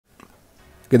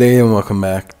Good day and welcome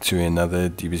back to another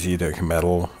DBZ Dokkan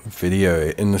battle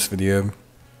video. In this video,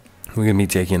 we're going to be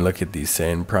taking a look at the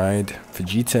Saiyan Pride,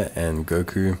 Vegeta and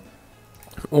Goku,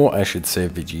 or I should say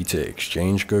Vegeta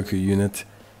Exchange Goku unit.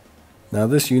 Now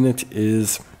this unit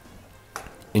is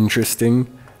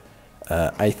interesting.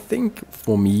 I think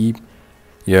for me,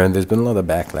 there's been a lot of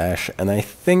backlash, and I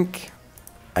think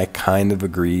I kind of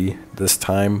agree this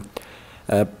time.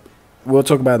 We'll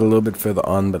talk about it a little bit further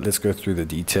on, but let's go through the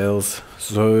details.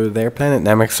 So their Planet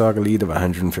Namek Saga lead of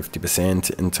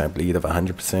 150%, in-type lead of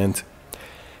 100%,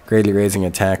 greatly raising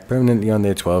attack permanently on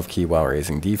their 12 key while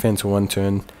raising defense for 1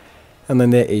 turn, and then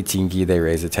their 18 key they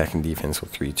raise attack and defense for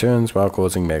 3 turns while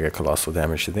causing mega colossal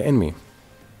damage to the enemy.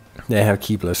 They have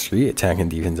key plus 3, attack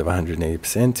and defense of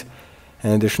 180%,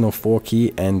 an additional 4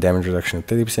 key and damage reduction of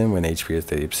 30% when HP is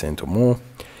 30% or more,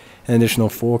 an additional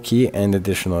 4 key and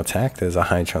additional attack. There's a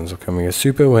high chance of becoming a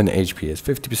super when HP is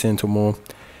 50% or more.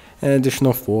 An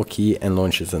additional 4 key and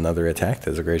launches another attack.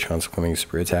 There's a great chance of becoming a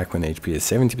super attack when HP is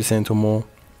 70% or more.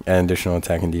 An additional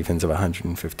attack and defense of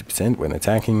 150% when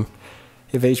attacking.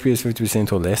 If HP is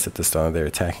 50% or less at the start of their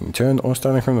attacking turn, or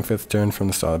starting from the 5th turn from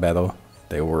the start of battle,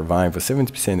 they will revive with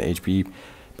 70% HP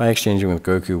by exchanging with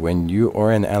Goku when you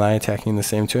or an ally attacking in the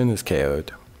same turn is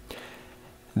KO'd.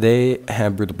 They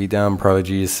have Brutal Beatdown,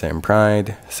 Prodigies, Saiyan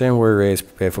Pride, Saiyan Warrior Race,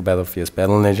 Prepare for Battle, Fierce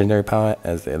Battle, and Legendary Power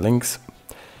as their links.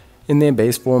 In their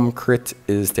base form, Crit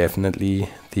is definitely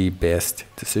the best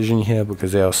decision here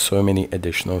because there are so many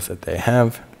additionals that they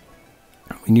have.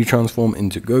 When you transform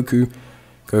into Goku,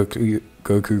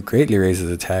 Goku greatly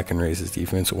raises attack and raises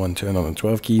defense for 1 turn on the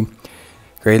 12 key,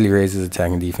 greatly raises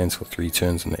attack and defense for 3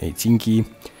 turns on the 18 key,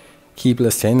 key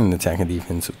plus 10 and attack and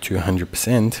defense of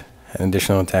 200%, an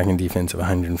additional attack and defense of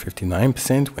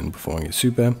 159% when performing a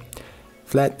super,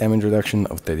 flat damage reduction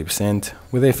of 30%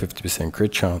 with a 50%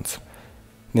 crit chance.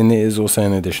 Then there is also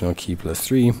an additional key plus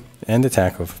 3 and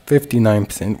attack of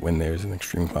 59% when there is an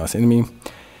extreme class enemy,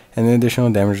 and an additional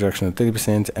damage reduction of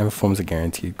 30% and performs a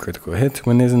guaranteed critical hit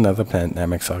when there's another Planet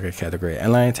Namek Saga category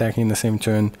ally attacking in the same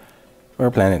turn, or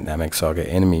a Planet Namek Saga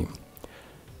enemy.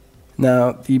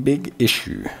 Now the big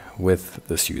issue with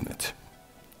this unit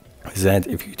is that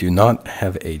if you do not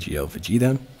have AGL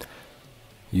Vegeta,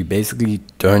 you basically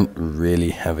don't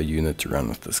really have a unit to run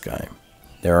with this guy.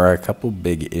 There are a couple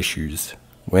big issues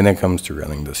when it comes to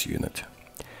running this unit.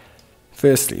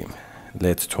 Firstly,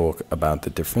 let's talk about the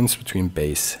difference between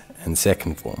base and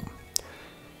second form.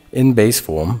 In base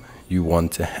form, you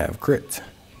want to have crit.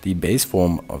 The base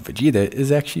form of Vegeta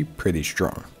is actually pretty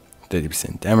strong.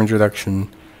 30% damage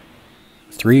reduction,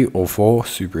 3 or 4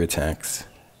 super attacks,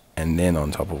 and then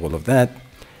on top of all of that,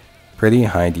 pretty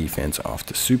high defense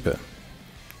after super.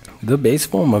 The base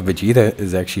form of Vegeta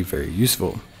is actually very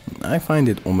useful. I find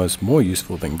it almost more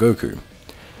useful than Goku.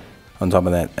 On top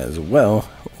of that as well,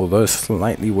 although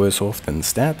slightly worse off than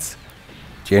stats,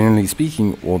 generally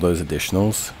speaking, all those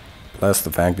additionals, plus the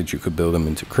fact that you could build him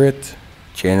into crit,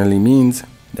 generally means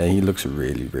that he looks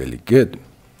really, really good.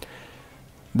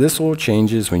 This all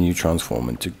changes when you transform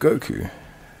into Goku.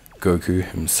 Goku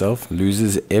himself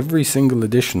loses every single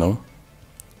additional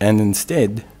and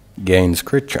instead gains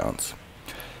crit chance.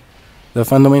 The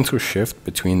fundamental shift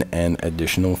between an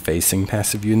additional facing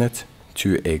passive unit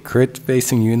to a crit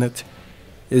facing unit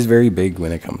is very big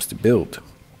when it comes to build.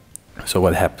 So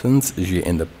what happens is you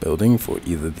end up building for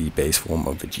either the base form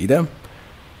of Vegeta,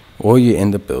 or you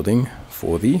end up building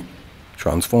for the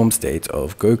transform state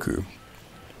of Goku.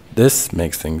 This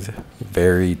makes things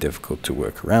very difficult to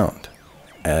work around,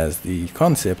 as the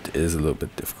concept is a little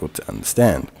bit difficult to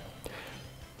understand.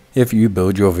 If you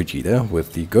build your Vegeta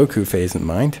with the Goku phase in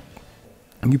mind,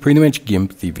 you pretty much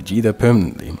gimp the Vegeta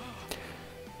permanently.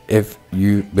 If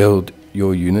you build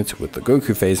your unit with the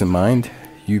Goku phase in mind,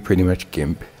 you pretty much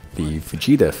gimp the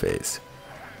Vegeta phase.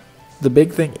 The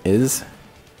big thing is,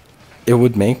 it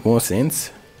would make more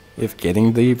sense if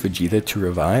getting the Vegeta to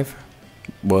revive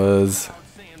was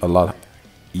a lot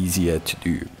easier to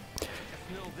do.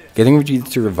 Getting Vegeta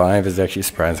to revive is actually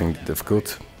surprisingly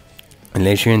difficult,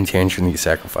 unless you intentionally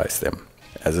sacrifice them.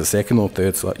 As a second or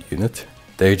third slot unit,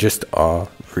 they just are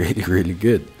really, really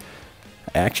good.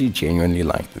 I actually genuinely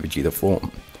like the Vegeta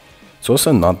form. It's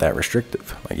also not that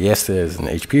restrictive. Like, yes, there's an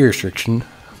HP restriction,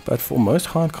 but for most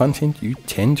hard content, you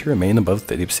tend to remain above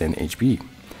 30% HP.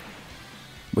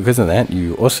 Because of that,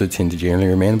 you also tend to generally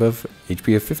remain above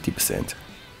HP of 50%.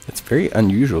 It's very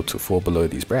unusual to fall below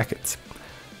these brackets.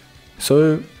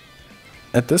 So,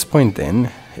 at this point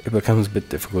then, it becomes a bit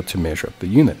difficult to measure up the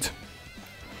unit.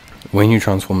 When you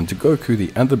transform into Goku,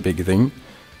 the other big thing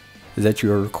is that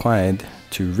you are required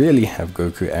to really have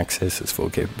Goku access his full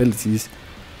capabilities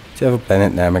to have a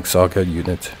Planet Namek Saga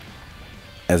unit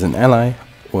as an ally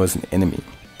or as an enemy.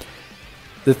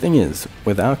 The thing is,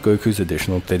 without Goku's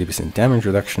additional 30% damage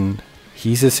reduction,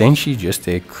 he's essentially just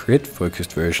a crit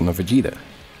focused version of Vegeta.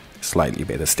 Slightly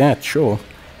better stats, sure,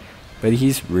 but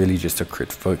he's really just a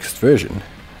crit focused version.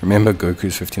 Remember,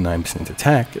 Goku's 59%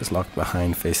 attack is locked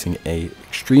behind facing a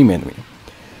extreme enemy,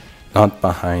 not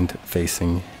behind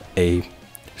facing a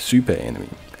super enemy.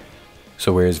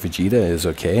 So whereas Vegeta is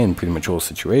okay in pretty much all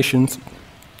situations,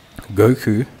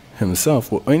 Goku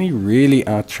himself will only really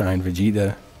outshine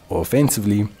Vegeta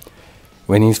offensively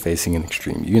when he's facing an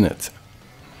extreme unit.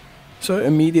 So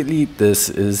immediately this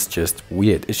is just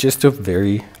weird. It's just a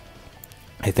very,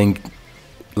 I think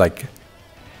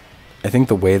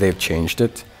the way they've changed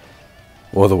it,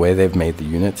 or the way they've made the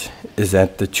unit, is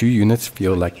that the two units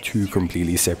feel like two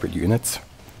completely separate units,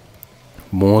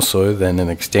 more so than an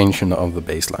extension of the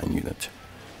baseline unit.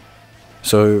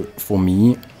 So for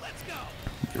me,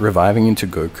 reviving into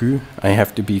Goku, I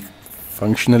have to be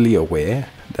functionally aware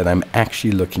that I'm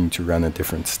actually looking to run a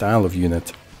different style of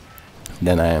unit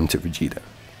than I am to Vegeta.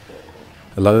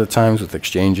 A lot of the times with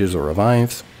exchanges or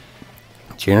revives,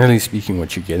 generally speaking,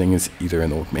 what you're getting is either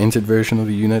an augmented version of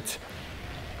the unit,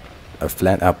 a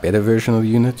flat out better version of the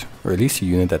unit, or at least a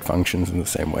unit that functions in the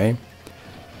same way.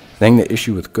 Then the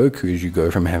issue with Goku is you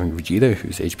go from having Vegeta,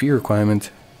 whose HP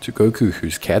requirement, to Goku,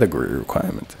 whose category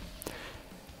requirement.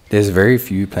 There's very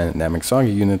few Planet Namek Saga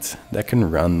units that can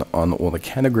run on all the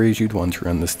categories you'd want to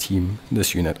run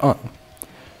this unit on.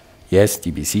 Yes,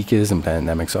 DB Seekers and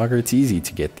Planet Namek Saga, it's easy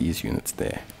to get these units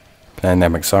there.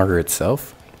 Planet Namek Saga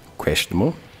itself,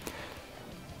 questionable.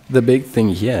 The big thing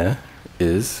here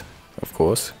is, of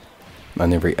course,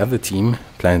 on every other team,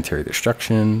 Planetary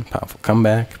Destruction, Powerful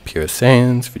Comeback, Pure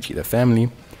Saiyans, Vegeta Family.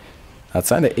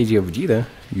 Outside of AGL Vegeta,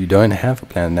 you don't have a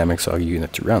Planet Namek Saga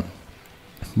unit to run.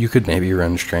 You could maybe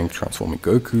run Strength Transforming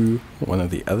Goku, or one of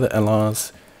the other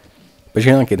LRs, but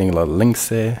you're not getting a lot of links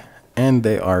there, and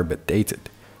they are a bit dated.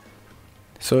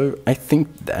 So I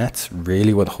think that's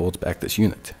really what holds back this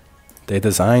unit. They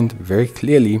designed very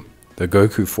clearly the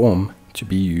Goku form to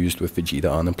be used with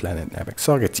Vegeta on a Planet Namek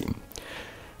Saga team.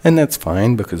 And that's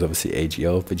fine, because obviously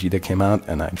AGL Vegeta came out,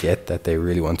 and I get that they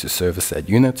really want to service that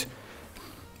unit.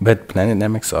 But Planet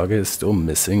Namek Saga is still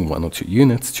missing one or two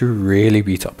units to really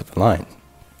be top of the line.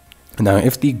 Now,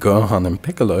 if the Gohan and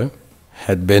Piccolo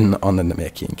had been on the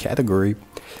Namekian category,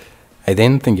 I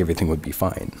then think everything would be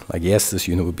fine. Like, yes, this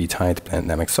unit would be tied to Planet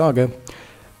Namek Saga,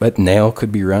 but Nail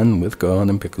could be run with Gohan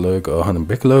and Piccolo. Gohan and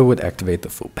Piccolo would activate the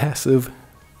full passive.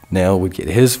 Nail would get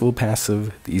his full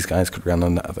passive. These guys could run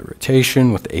on the other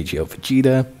rotation with AGL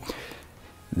Vegeta.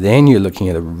 Then you're looking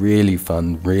at a really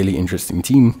fun, really interesting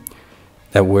team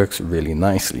that works really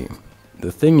nicely.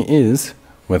 The thing is,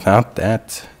 without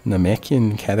that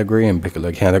Namekian category and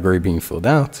Piccolo category being filled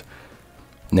out,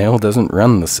 Nail doesn't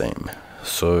run the same.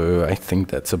 So I think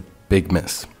that's a big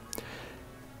miss.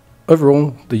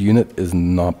 Overall, the unit is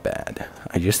not bad.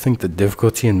 I just think the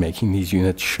difficulty in making these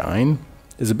units shine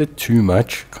is a bit too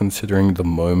much considering the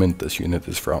moment this unit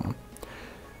is from.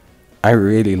 I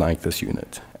really like this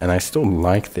unit, and I still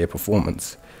like their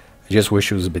performance. I just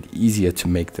wish it was a bit easier to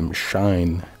make them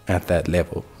shine at that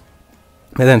level.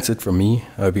 But that's it from me.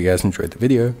 I hope you guys enjoyed the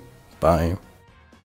video. Bye.